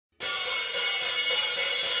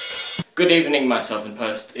Good evening, myself in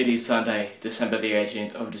post. It is Sunday, December the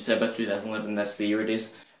 18th of December 2011, that's the year it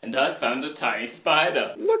is. And I found a tiny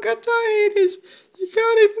spider. Look how tiny it is. You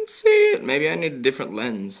can't even see it. Maybe I need a different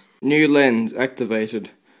lens. New lens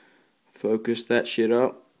activated. Focus that shit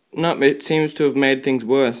up. No, it seems to have made things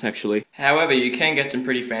worse, actually. However, you can get some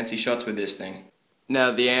pretty fancy shots with this thing.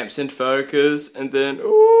 Now the amp's in focus, and then,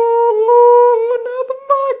 ooh, now the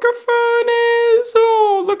microphone is.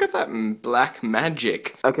 Oh, look at that black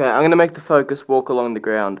magic. Okay, I'm gonna make the focus walk along the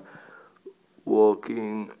ground.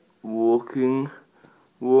 Walking, walking,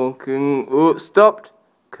 walking. Oh, stopped,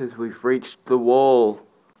 because we've reached the wall.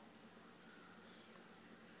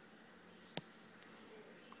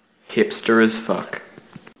 Hipster as fuck.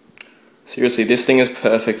 Seriously, this thing is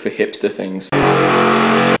perfect for hipster things.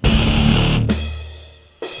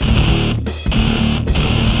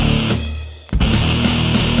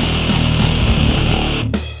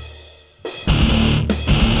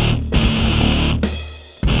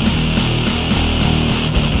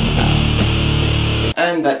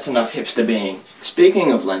 And that's enough hipster being.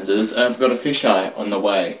 Speaking of lenses, I've got a fisheye on the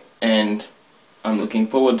way, and I'm looking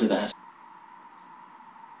forward to that.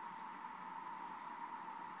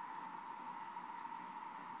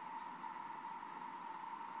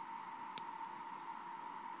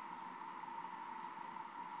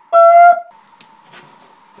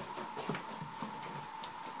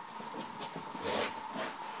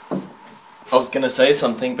 I was gonna say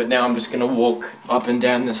something, but now I'm just gonna walk up and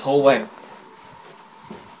down this hallway.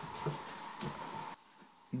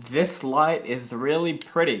 This light is really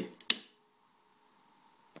pretty.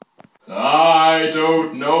 I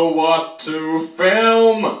don't know what to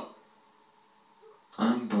film.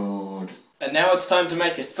 I'm bored. And now it's time to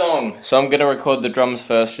make a song. So I'm gonna record the drums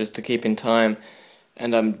first just to keep in time.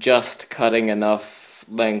 And I'm just cutting enough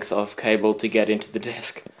length of cable to get into the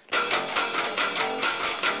desk.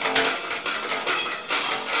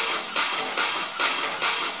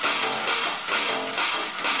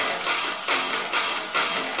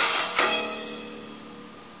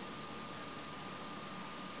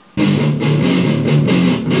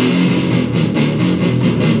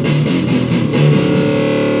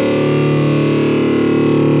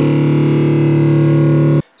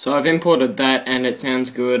 So I've imported that and it sounds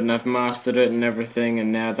good and I've mastered it and everything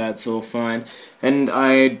and now that's all fine. And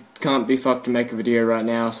I can't be fucked to make a video right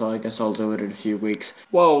now, so I guess I'll do it in a few weeks.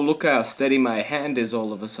 Whoa, look how steady my hand is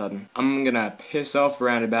all of a sudden. I'm gonna piss off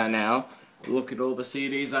around about now. Look at all the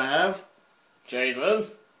CDs I have.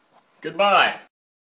 Jesus. Goodbye.